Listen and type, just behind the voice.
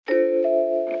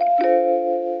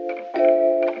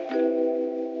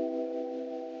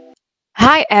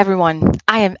Hi everyone,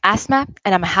 I am Asma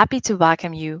and I'm happy to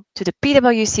welcome you to the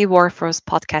PwC Workforce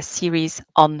podcast series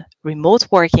on remote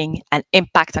working and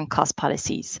impact on cost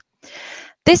policies.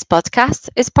 This podcast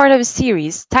is part of a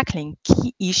series tackling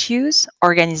key issues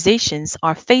organizations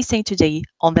are facing today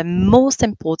on the most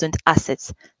important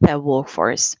assets, their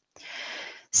workforce.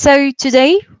 So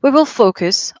today we will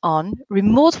focus on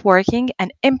remote working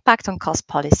and impact on cost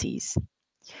policies.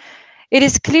 It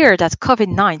is clear that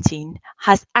COVID-19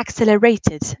 has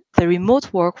accelerated the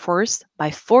remote workforce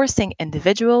by forcing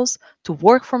individuals to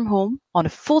work from home on a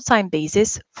full-time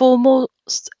basis for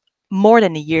almost more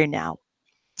than a year now.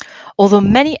 Although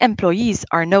many employees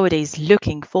are nowadays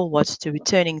looking forward to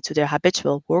returning to their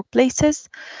habitual workplaces,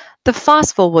 the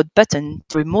fast forward button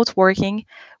to remote working,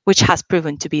 which has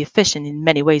proven to be efficient in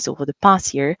many ways over the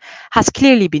past year, has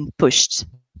clearly been pushed.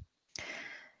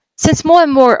 Since more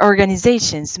and more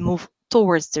organizations move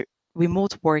towards the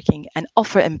remote working and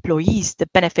offer employees the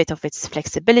benefit of its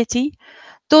flexibility,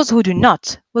 those who do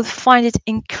not will find it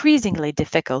increasingly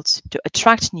difficult to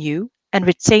attract new and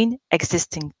retain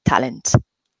existing talent.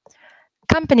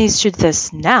 Companies should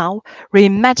thus now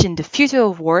reimagine the future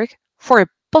of work for a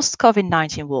post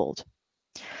COVID-19 world.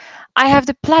 I have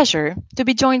the pleasure to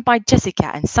be joined by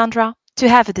Jessica and Sandra to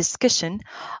have a discussion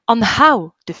on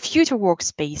how the future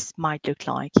workspace might look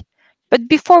like. But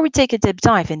before we take a deep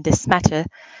dive in this matter,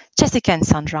 Jessica and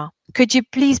Sandra, could you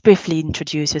please briefly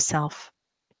introduce yourself?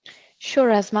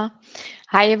 Sure, Asma.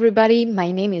 Hi, everybody.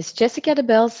 My name is Jessica de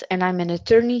Bels, and I'm an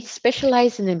attorney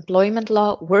specialized in employment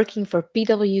law working for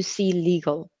PwC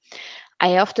Legal.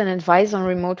 I often advise on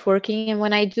remote working, and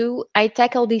when I do, I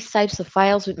tackle these types of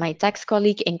files with my tax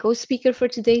colleague and co speaker for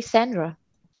today, Sandra.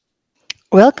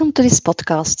 Welcome to this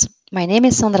podcast. My name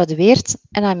is Sandra de Weert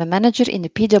and I'm a manager in the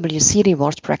PwC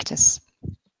reward practice.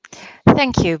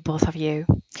 Thank you, both of you.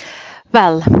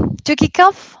 Well, to kick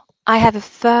off, I have a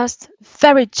first,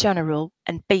 very general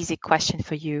and basic question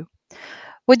for you.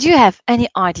 Would you have any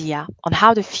idea on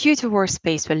how the future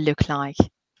workspace will look like?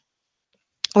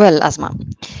 Well, Asma,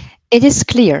 it is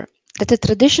clear that the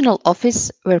traditional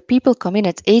office where people come in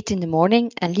at 8 in the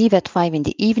morning and leave at 5 in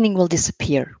the evening will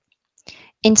disappear.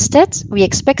 Instead, we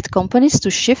expect companies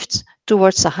to shift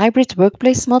towards a hybrid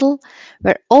workplace model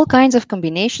where all kinds of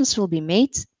combinations will be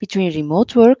made between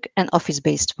remote work and office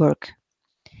based work.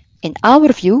 In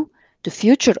our view, the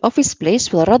future office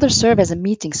place will rather serve as a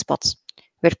meeting spot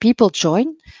where people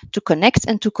join to connect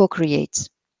and to co create.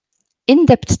 In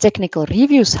depth technical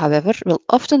reviews, however, will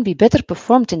often be better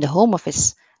performed in the home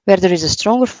office, where there is a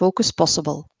stronger focus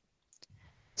possible.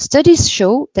 Studies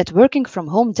show that working from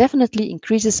home definitely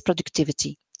increases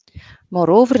productivity.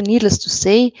 Moreover, needless to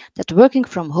say, that working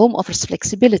from home offers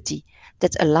flexibility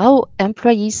that allow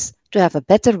employees to have a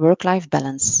better work-life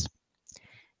balance.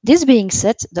 This being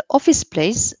said, the office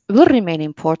place will remain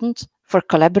important for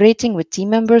collaborating with team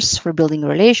members, for building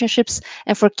relationships,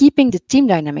 and for keeping the team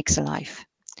dynamics alive.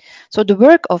 So the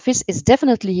work office is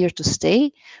definitely here to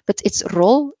stay, but its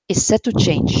role is set to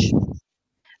change.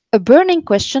 A burning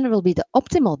question will be the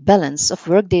optimal balance of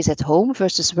workdays at home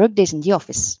versus workdays in the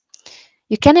office.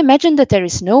 You can imagine that there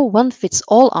is no one fits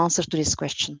all answer to this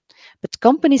question, but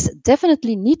companies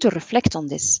definitely need to reflect on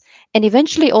this and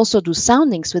eventually also do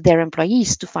soundings with their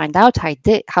employees to find out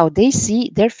how they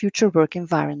see their future work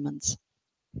environment.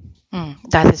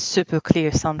 That is super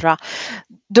clear, Sandra.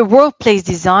 The workplace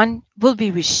design will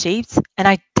be reshaped, and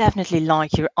I definitely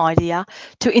like your idea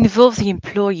to involve the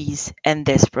employees in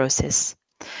this process.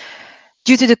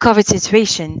 Due to the COVID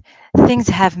situation, things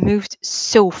have moved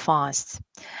so fast.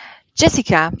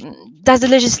 Jessica, does the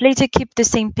legislature keep the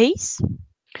same pace?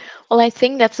 Well, I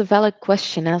think that's a valid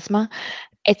question, Asma.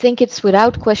 I think it's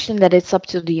without question that it's up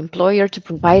to the employer to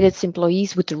provide its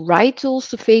employees with the right tools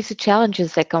to face the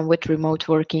challenges that come with remote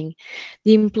working.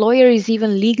 The employer is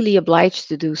even legally obliged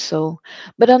to do so.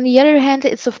 But on the other hand,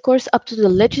 it's of course up to the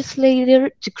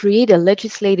legislator to create a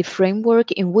legislative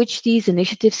framework in which these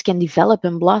initiatives can develop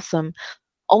and blossom.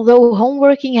 Although home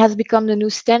working has become the new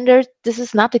standard, this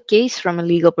is not the case from a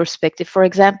legal perspective. For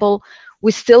example,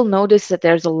 we still notice that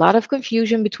there's a lot of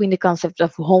confusion between the concept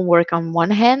of homework on one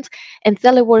hand and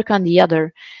telework on the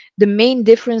other. The main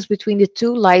difference between the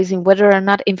two lies in whether or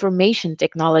not information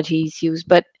technology is used.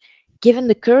 But given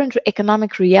the current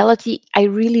economic reality, I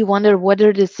really wonder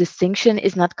whether this distinction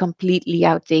is not completely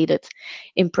outdated.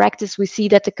 In practice, we see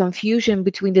that the confusion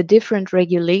between the different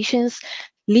regulations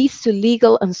leads to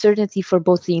legal uncertainty for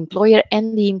both the employer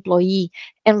and the employee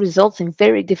and results in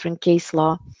very different case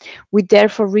law. We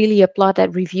therefore really applaud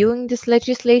that reviewing this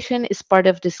legislation is part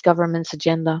of this government's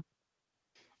agenda.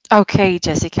 Okay,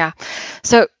 Jessica.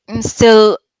 So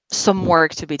still some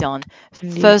work to be done.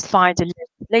 Indeed. First by the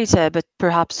later, but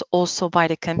perhaps also by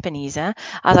the companies, as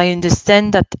I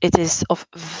understand that it is of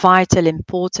vital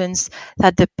importance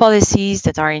that the policies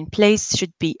that are in place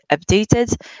should be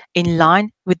updated in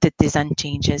line with the design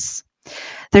changes.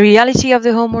 The reality of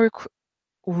the homework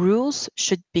rules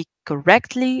should be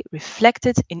correctly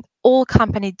reflected in all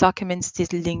company documents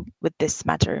dealing with this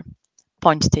matter.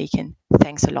 Point taken.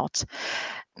 Thanks a lot.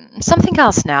 Something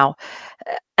else now.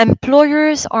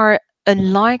 Employers are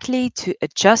unlikely to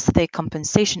adjust their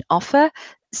compensation offer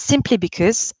simply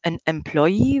because an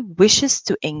employee wishes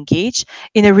to engage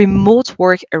in a remote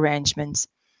work arrangement.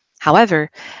 However,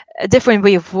 a different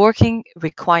way of working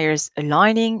requires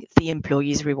aligning the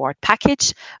employee's reward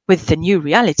package with the new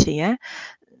reality.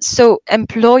 So,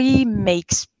 employee may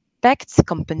expect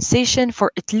compensation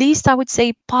for at least, I would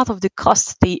say, part of the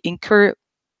costs they incur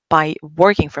by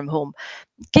working from home.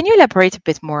 Can you elaborate a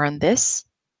bit more on this?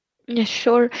 Yeah,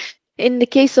 sure. In the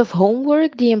case of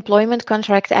homework, the Employment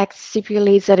Contract Act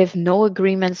stipulates that if no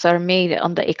agreements are made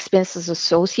on the expenses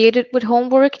associated with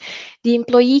homework, the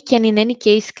employee can in any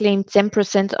case claim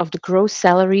 10% of the gross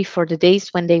salary for the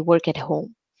days when they work at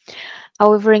home.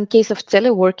 However, in case of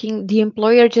teleworking, the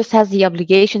employer just has the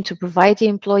obligation to provide the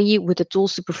employee with the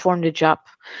tools to perform the job,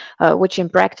 which in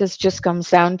practice just comes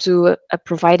down to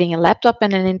providing a laptop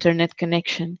and an internet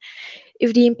connection.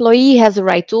 If the employee has the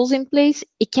right tools in place,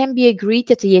 it can be agreed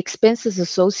that the expenses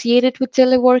associated with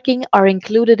teleworking are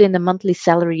included in the monthly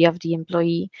salary of the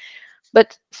employee.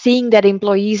 But seeing that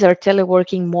employees are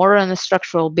teleworking more on a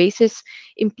structural basis,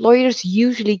 employers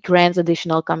usually grant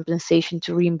additional compensation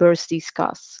to reimburse these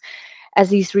costs. As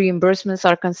these reimbursements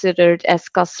are considered as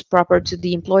costs proper to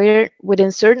the employer, within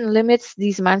certain limits,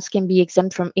 these amounts can be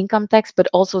exempt from income tax but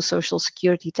also social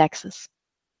security taxes.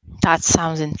 That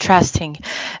sounds interesting.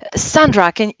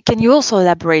 Sandra, can you also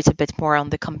elaborate a bit more on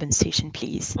the compensation,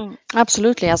 please?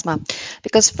 Absolutely, Asma.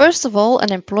 Because first of all,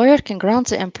 an employer can grant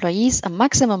the employees a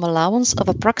maximum allowance of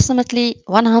approximately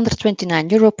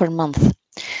 €129 per month.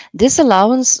 This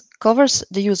allowance covers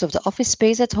the use of the office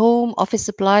space at home, office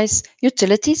supplies,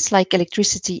 utilities like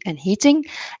electricity and heating,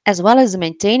 as well as the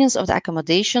maintenance of the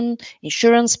accommodation,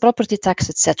 insurance, property tax,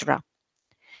 etc.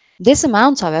 This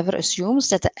amount, however, assumes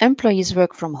that the employees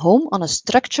work from home on a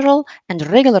structural and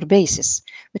regular basis,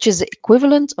 which is the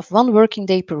equivalent of one working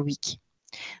day per week.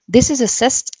 This is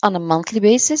assessed on a monthly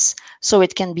basis, so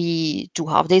it can be 2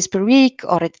 half days per week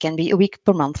or it can be a week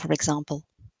per month, for example.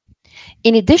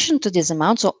 In addition to this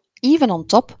amount, so even on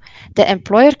top, the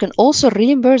employer can also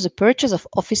reimburse the purchase of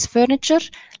office furniture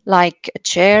like a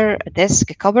chair, a desk,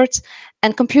 a cupboard,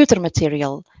 and computer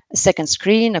material, a second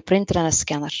screen, a printer, and a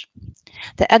scanner.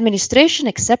 The administration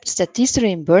accepts that these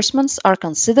reimbursements are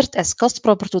considered as cost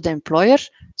proper to the employer,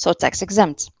 so tax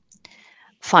exempt.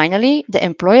 Finally, the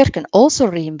employer can also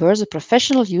reimburse the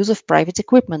professional use of private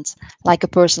equipment, like a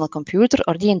personal computer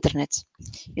or the internet.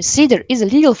 You see, there is a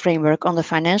legal framework on the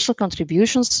financial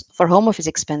contributions for home office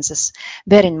expenses.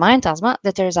 Bear in mind, Asma,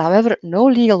 that there is, however, no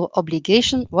legal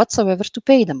obligation whatsoever to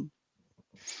pay them.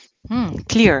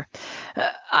 Clear.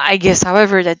 I guess,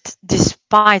 however, that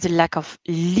despite the lack of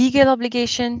legal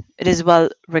obligation, it is well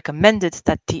recommended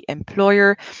that the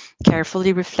employer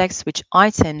carefully reflects which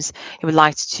items he would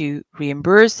like to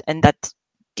reimburse and that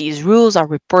these rules are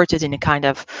reported in a kind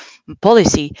of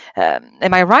policy.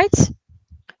 Am I right?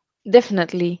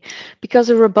 Definitely, because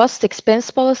a robust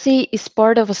expense policy is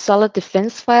part of a solid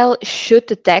defense file should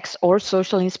the tax or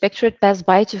social inspectorate pass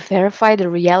by to verify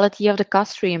the reality of the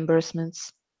cost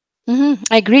reimbursements.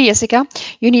 I agree, Jessica.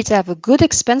 You need to have a good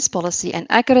expense policy and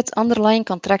accurate underlying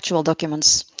contractual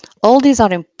documents. All these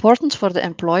are important for the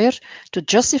employer to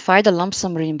justify the lump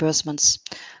sum reimbursements.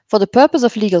 For the purpose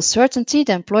of legal certainty,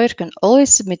 the employer can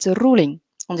always submit a ruling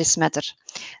on this matter.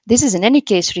 This is in any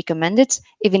case recommended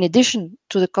if, in addition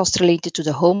to the cost related to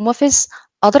the home office,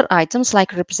 other items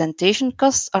like representation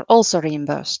costs are also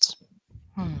reimbursed.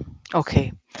 Hmm,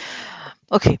 Okay.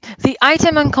 Okay. The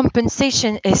item on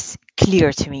compensation is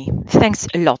clear to me. Thanks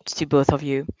a lot to both of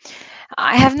you.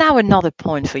 I have now another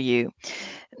point for you.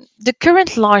 The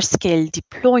current large scale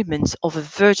deployment of a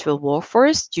virtual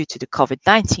workforce due to the COVID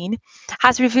 19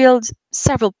 has revealed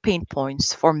several pain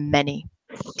points for many.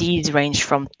 These range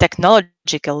from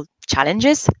technological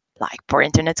challenges, like poor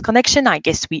internet connection, I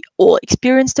guess we all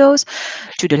experience those,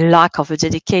 to the lack of a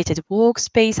dedicated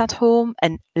workspace at home,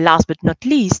 and last but not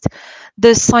least,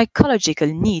 the psychological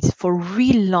need for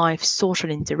real life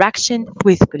social interaction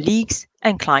with colleagues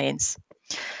and clients.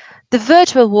 The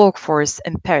virtual workforce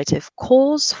imperative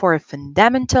calls for a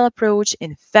fundamental approach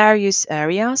in various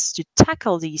areas to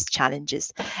tackle these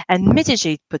challenges and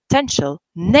mitigate potential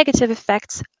negative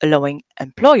effects, allowing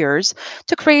employers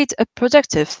to create a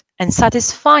productive and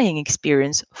satisfying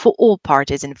experience for all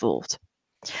parties involved.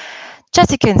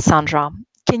 Jessica and Sandra,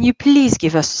 can you please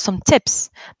give us some tips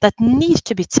that need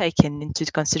to be taken into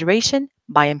consideration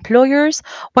by employers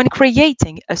when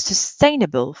creating a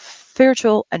sustainable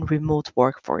virtual and remote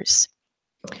workforce?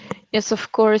 Yes,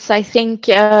 of course. I think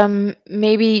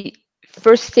maybe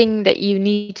first thing that you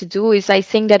need to do is I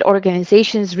think that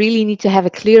organizations really need to have a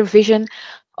clear vision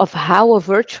of how a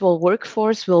virtual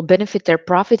workforce will benefit their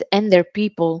profit and their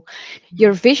people.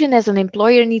 Your vision as an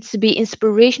employer needs to be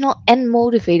inspirational and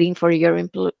motivating for your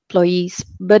employees,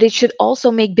 but it should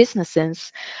also make business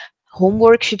sense.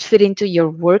 Homework should fit into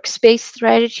your workspace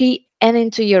strategy and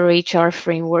into your HR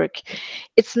framework.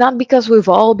 It's not because we've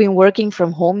all been working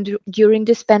from home during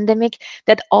this pandemic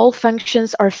that all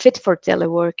functions are fit for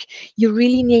telework. You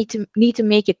really need to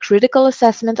make a critical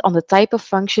assessment on the type of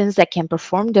functions that can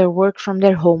perform their work from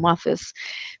their home office.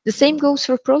 The same goes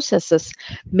for processes.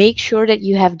 Make sure that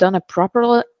you have done a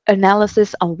proper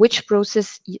analysis on which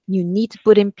process you need to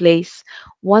put in place.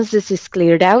 Once this is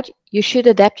cleared out, you should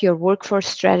adapt your workforce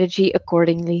strategy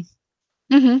accordingly.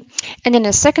 Mhm. And in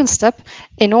a second step,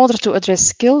 in order to address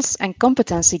skills and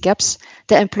competency gaps,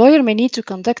 the employer may need to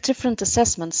conduct different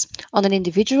assessments on an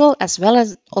individual as well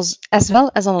as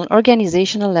on an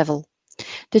organizational level.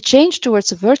 The change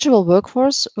towards a virtual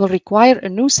workforce will require a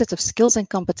new set of skills and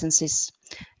competencies.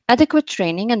 Adequate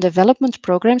training and development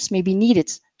programs may be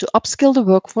needed to upskill the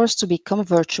workforce to become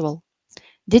virtual.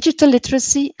 Digital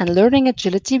literacy and learning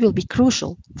agility will be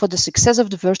crucial for the success of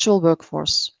the virtual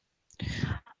workforce.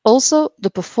 Also, the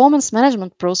performance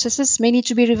management processes may need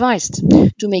to be revised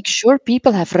to make sure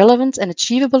people have relevant and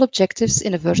achievable objectives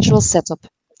in a virtual setup.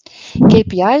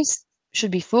 KPIs should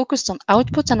be focused on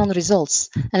output and on results,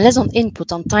 and less on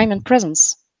input, on time and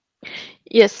presence.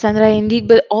 Yes, Sandra, indeed,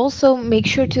 but also make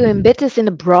sure to embed this in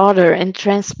a broader and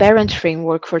transparent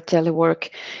framework for telework.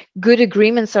 Good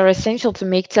agreements are essential to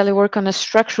make telework on a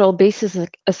structural basis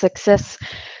a success.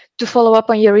 To follow up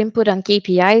on your input on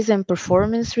KPIs and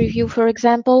performance review, for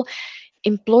example,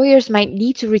 employers might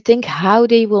need to rethink how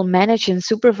they will manage and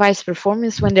supervise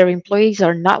performance when their employees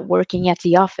are not working at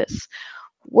the office.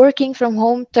 Working from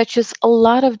home touches a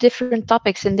lot of different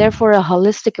topics, and therefore a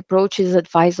holistic approach is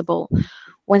advisable.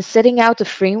 When setting out a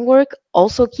framework,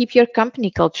 also keep your company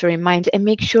culture in mind and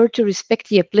make sure to respect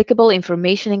the applicable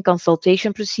information and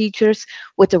consultation procedures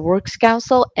with the Works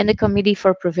Council and the Committee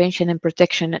for Prevention and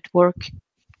Protection at Work.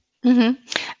 Mhm.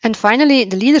 And finally,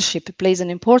 the leadership plays an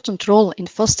important role in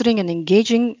fostering an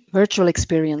engaging virtual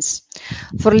experience.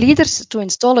 For leaders to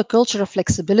install a culture of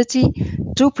flexibility,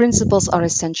 two principles are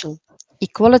essential: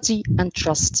 equality and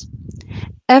trust.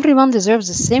 Everyone deserves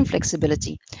the same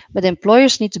flexibility, but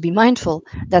employers need to be mindful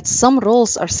that some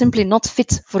roles are simply not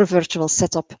fit for a virtual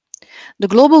setup. The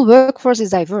global workforce is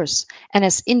diverse and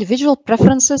has individual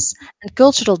preferences and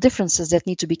cultural differences that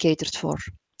need to be catered for.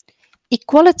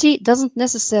 Equality doesn't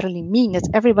necessarily mean that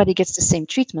everybody gets the same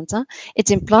treatment. It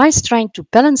implies trying to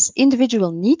balance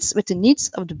individual needs with the needs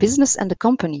of the business and the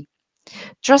company.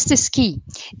 Trust is key.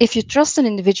 If you trust an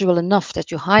individual enough that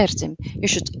you hired him, you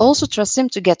should also trust him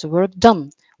to get the work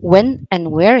done when and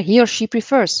where he or she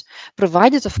prefers,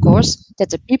 provided, of course, that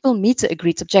the people meet the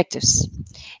agreed objectives.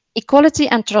 Equality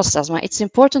and trust, Asma, it's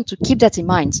important to keep that in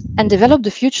mind and develop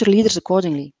the future leaders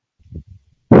accordingly.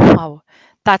 Wow,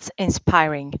 that's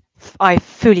inspiring. I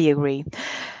fully agree.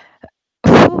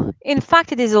 In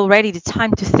fact, it is already the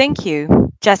time to thank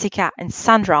you, Jessica and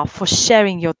Sandra, for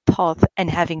sharing your thoughts and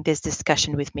having this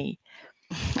discussion with me.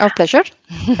 Our pleasure.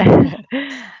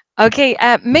 Okay,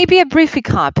 maybe a brief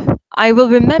recap. I will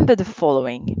remember the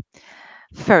following.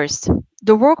 First,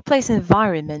 the workplace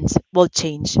environment will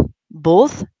change.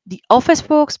 Both the office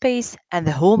workspace and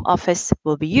the home office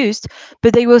will be used,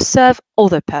 but they will serve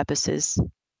other purposes.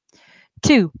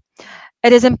 Two,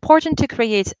 it is important to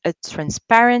create a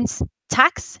transparent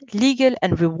tax, legal,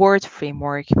 and reward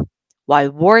framework.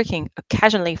 While working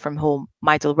occasionally from home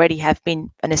might already have been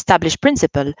an established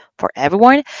principle for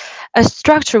everyone, a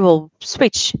structural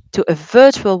switch to a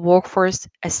virtual workforce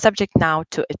is subject now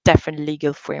to a different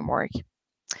legal framework.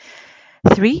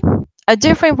 Three, a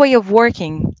different way of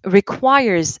working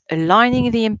requires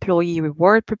aligning the employee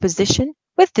reward proposition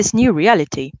with this new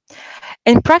reality.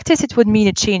 In practice, it would mean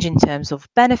a change in terms of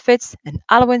benefits and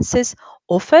allowances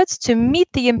offered to meet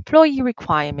the employee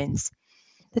requirements.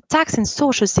 The tax and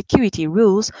social security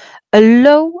rules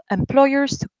allow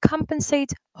employers to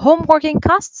compensate home working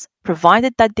costs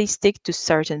provided that they stick to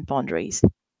certain boundaries.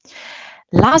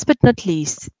 Last but not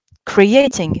least,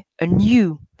 creating a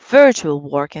new virtual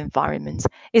work environment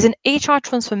is an HR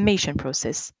transformation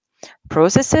process.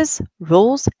 Processes,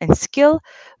 roles, and skill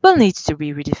will need to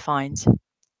be redefined.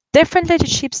 Different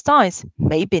leadership styles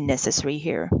may be necessary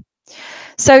here.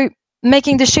 So,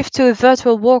 making the shift to a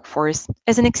virtual workforce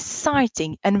is an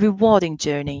exciting and rewarding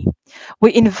journey.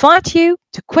 We invite you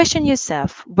to question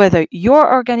yourself whether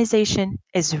your organization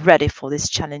is ready for this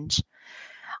challenge.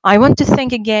 I want to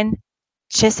thank again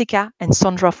Jessica and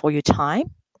Sandra for your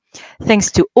time.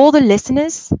 Thanks to all the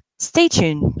listeners. Stay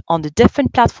tuned on the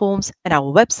different platforms and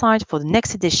our website for the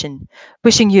next edition.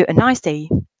 Wishing you a nice day.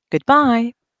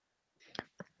 Goodbye.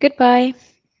 Goodbye.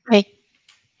 Bye.